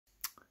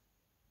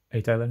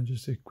Hey Tyler,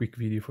 just a quick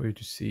video for you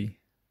to see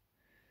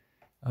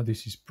how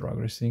this is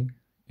progressing.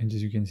 And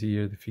as you can see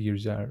here, the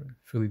figures are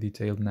fully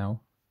detailed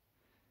now.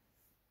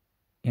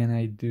 And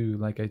I do,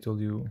 like I told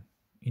you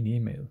in the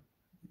email,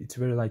 it's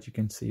very light, you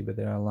can see, but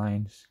there are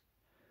lines,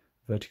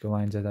 vertical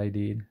lines that I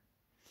did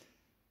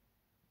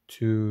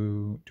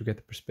to get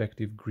the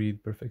perspective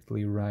grid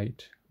perfectly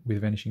right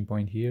with vanishing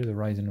point here, the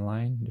horizon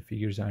line. The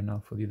figures are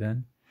now fully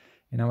done.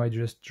 And now I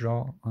just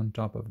draw on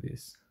top of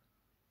this.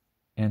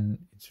 And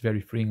it's very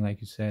freeing,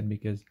 like you said,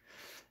 because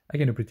I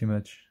can do pretty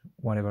much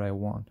whatever I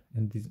want.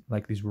 And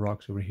like these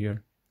rocks over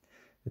here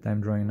that I'm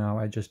drawing now,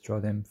 I just draw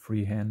them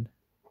freehand,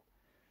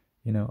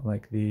 you know,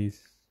 like these.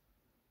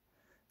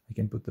 I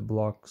can put the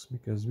blocks,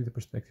 because with the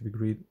perspective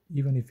grid,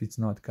 even if it's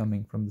not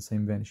coming from the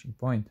same vanishing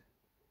point,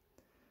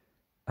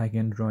 I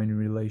can draw in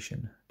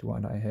relation to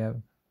what I have.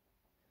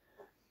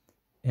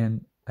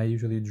 And I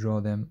usually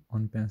draw them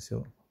on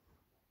pencil,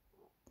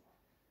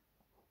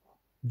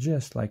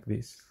 just like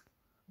this,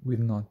 with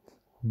not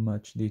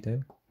much detail,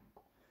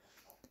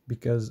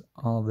 because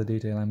all of the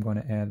detail I'm going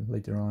to add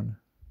later on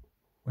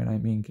when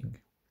I'm inking.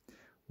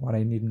 What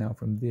I need now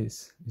from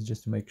this is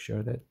just to make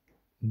sure that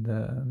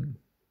the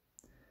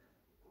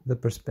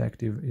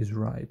perspective is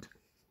right,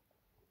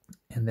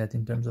 and that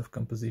in terms of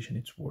composition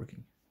it's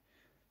working.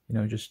 You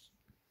know, just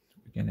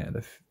we can add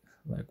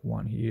like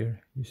one here,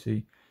 you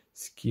see,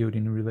 skewed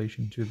in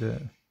relation to the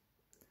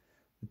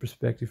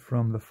perspective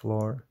from the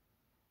floor.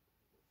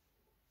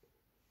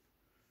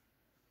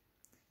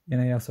 And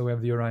I also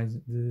have the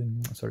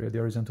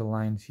horizontal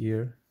lines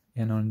here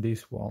and on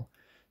this wall,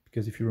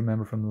 because if you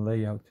remember from the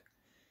layout,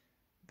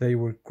 they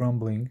were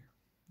crumbling.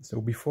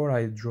 So before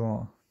I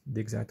draw the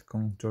exact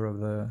contour of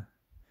the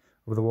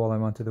wall, I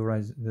wanted the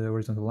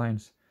horizontal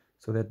lines,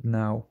 so that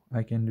now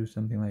I can do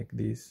something like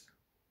this,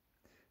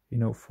 you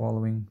know,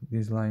 following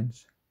these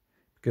lines,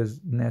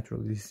 because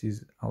naturally this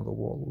is how the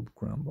wall would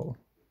crumble,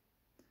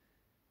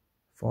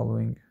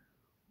 following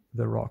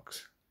the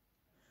rocks.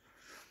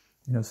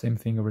 You know, same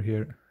thing over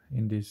here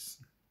in this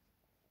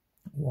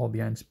wall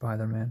behind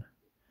Spider-Man.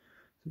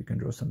 So you can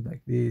draw something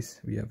like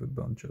this. We have a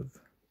bunch of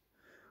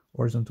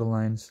horizontal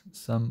lines.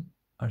 Some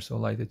are so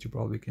light that you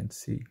probably can't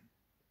see.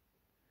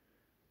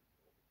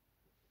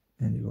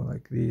 And you go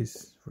like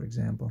this, for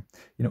example.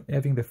 You know,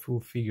 having the full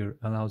figure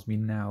allows me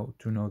now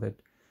to know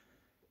that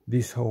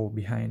this hole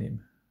behind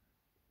him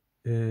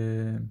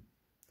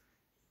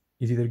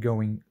is either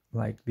going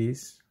like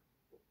this,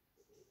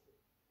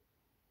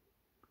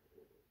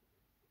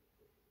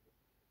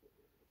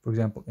 for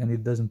example, and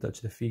it doesn't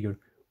touch the figure,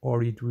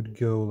 or it would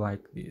go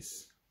like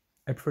this.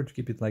 I prefer to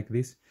keep it like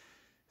this,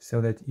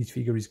 so that each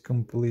figure is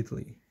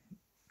completely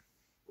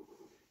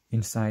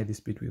inside this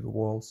between the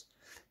walls,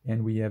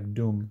 and we have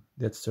Doom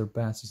that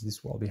surpasses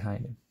this wall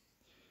behind him,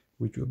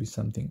 which will be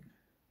something,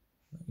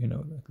 you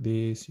know, like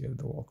this. You have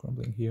the wall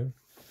crumbling here,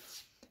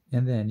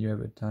 and then you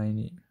have a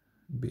tiny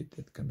bit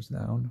that comes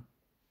down,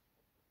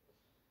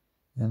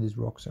 and these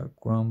rocks are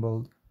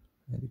crumbled,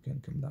 and you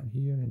can come down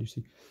here, and you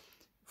see,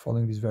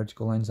 following these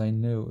vertical lines, I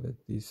know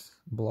that this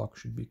block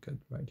should be cut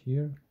right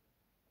here,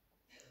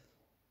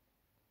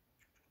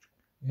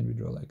 and we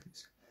draw like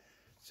this.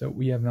 So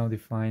we have now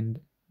defined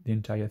the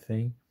entire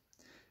thing.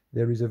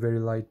 There is a very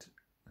light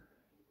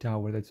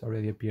tower that's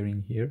already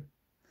appearing here.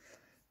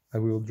 I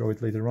will draw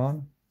it later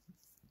on,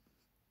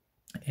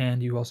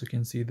 and you also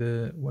can see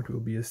what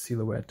will be a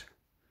silhouette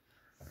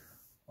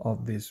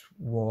of this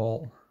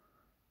wall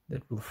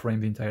that will frame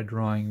the entire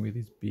drawing, with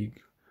these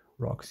big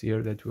rocks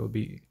here that will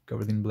be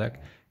covered in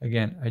black.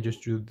 Again, I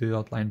just drew the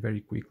outline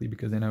very quickly,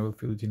 because then I will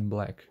fill it in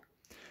black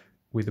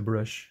with a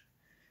brush,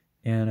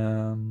 and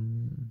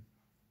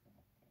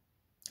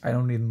I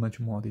don't need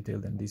much more detail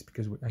than this,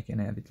 because I can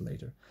add it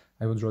later.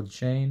 I will draw the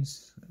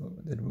chains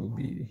that will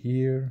be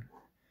here,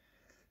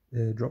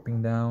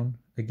 dropping down.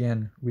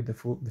 Again, with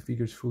the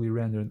figures fully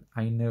rendered,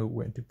 I know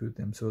where to put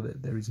them, so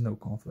that there is no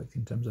conflict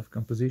in terms of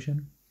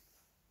composition.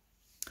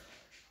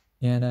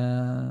 And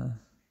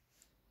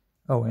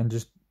oh, and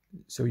just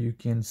so you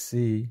can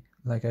see,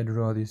 like I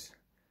draw this,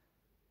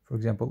 for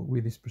example,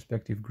 with this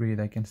perspective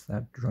grid, I can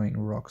start drawing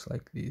rocks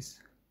like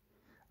this.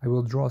 I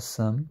will draw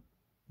some,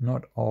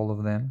 not all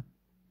of them,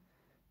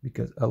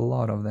 because a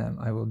lot of them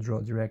I will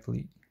draw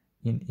directly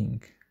in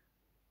ink.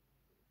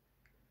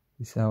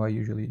 This is how I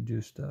usually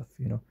do stuff,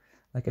 you know.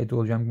 Like I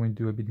told you, I'm going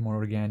to do a bit more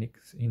organic,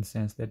 in the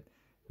sense that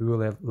we will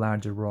have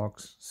larger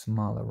rocks,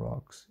 smaller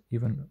rocks,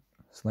 even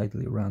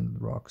slightly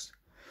rounded rocks.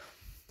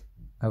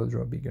 I will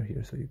draw bigger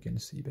here so you can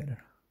see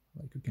better.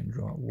 Like you can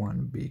draw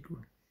one big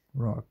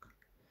rock.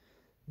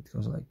 It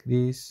goes like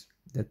this,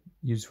 that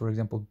uses, for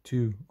example,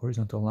 2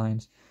 horizontal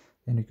lines.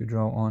 Then you could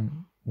draw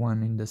on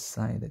one in the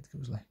side that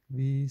goes like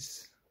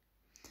this.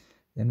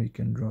 Then we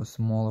can draw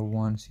smaller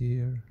ones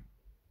here,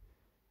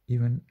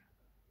 even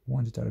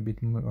ones that are a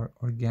bit more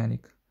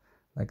organic,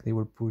 like they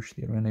were pushed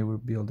here when they were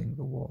building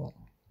the wall.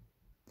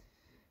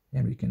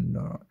 And we can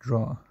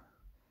draw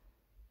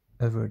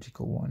a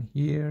vertical one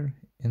here,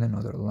 and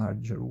another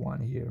larger one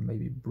here,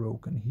 maybe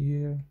broken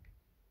here.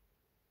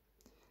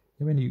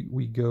 And when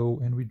we go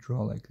and we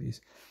draw like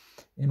this,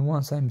 and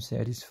once I'm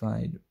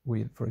satisfied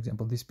with, for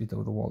example, this bit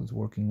of the wall is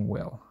working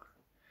well,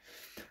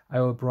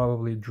 I will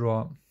probably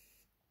draw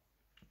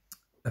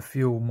a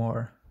few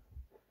more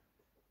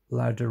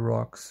larger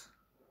rocks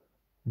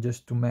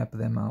just to map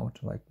them out.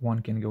 Like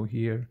one can go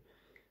here,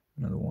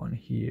 another one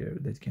here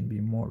that can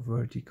be more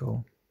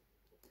vertical.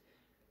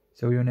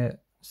 So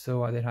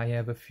so that I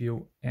have a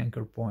few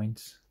anchor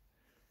points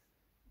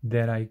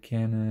that I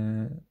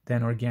can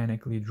then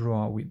organically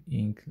draw with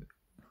ink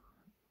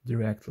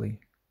directly.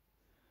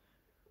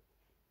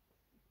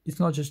 It's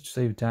not just to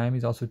save time,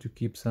 it's also to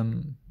keep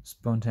some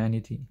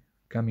spontaneity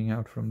coming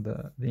out from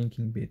the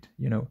inking bit,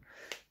 you know.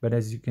 But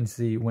as you can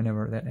see,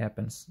 whenever that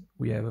happens,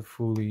 we have a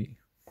fully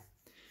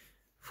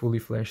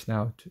fleshed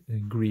out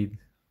grid.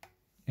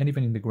 And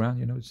even in the ground,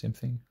 you know, the same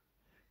thing.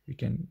 We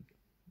can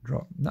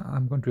draw. Now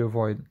I'm going to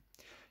avoid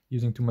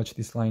using too much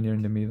this line here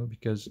in the middle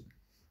because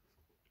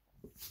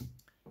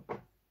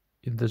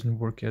it doesn't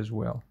work as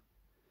well.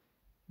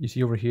 You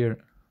see over here,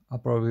 I'll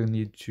probably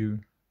need to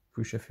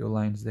push a few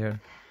lines there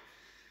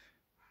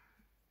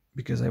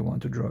because I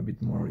want to draw a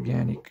bit more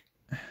organic.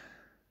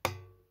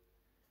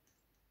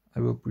 I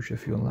will push a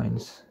few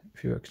lines, a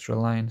few extra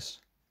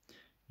lines,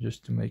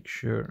 just to make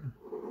sure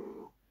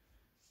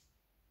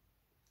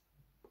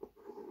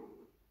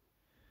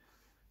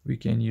we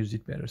can use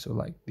it better. So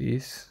like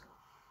this,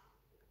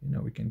 you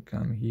know, we can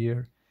come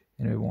here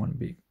and have one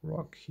big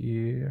rock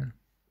here.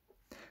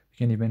 We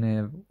can even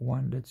have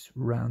one that's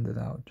rounded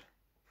out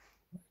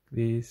like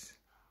this.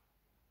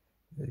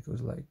 It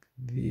goes like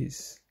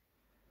this.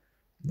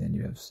 Then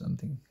you have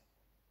something.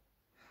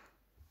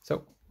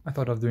 So I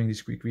thought of doing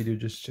this quick video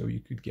just so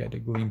you could get a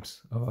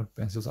glimpse of how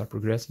pencils are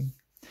progressing.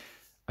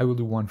 I will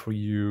do one for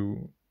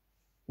you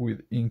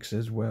with inks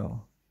as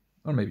well,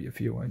 or maybe a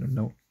few, I don't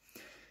know.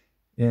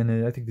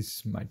 And I think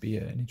this might be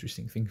an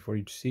interesting thing for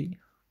you to see.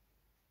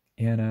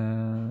 And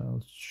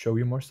I'll show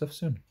you more stuff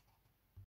soon.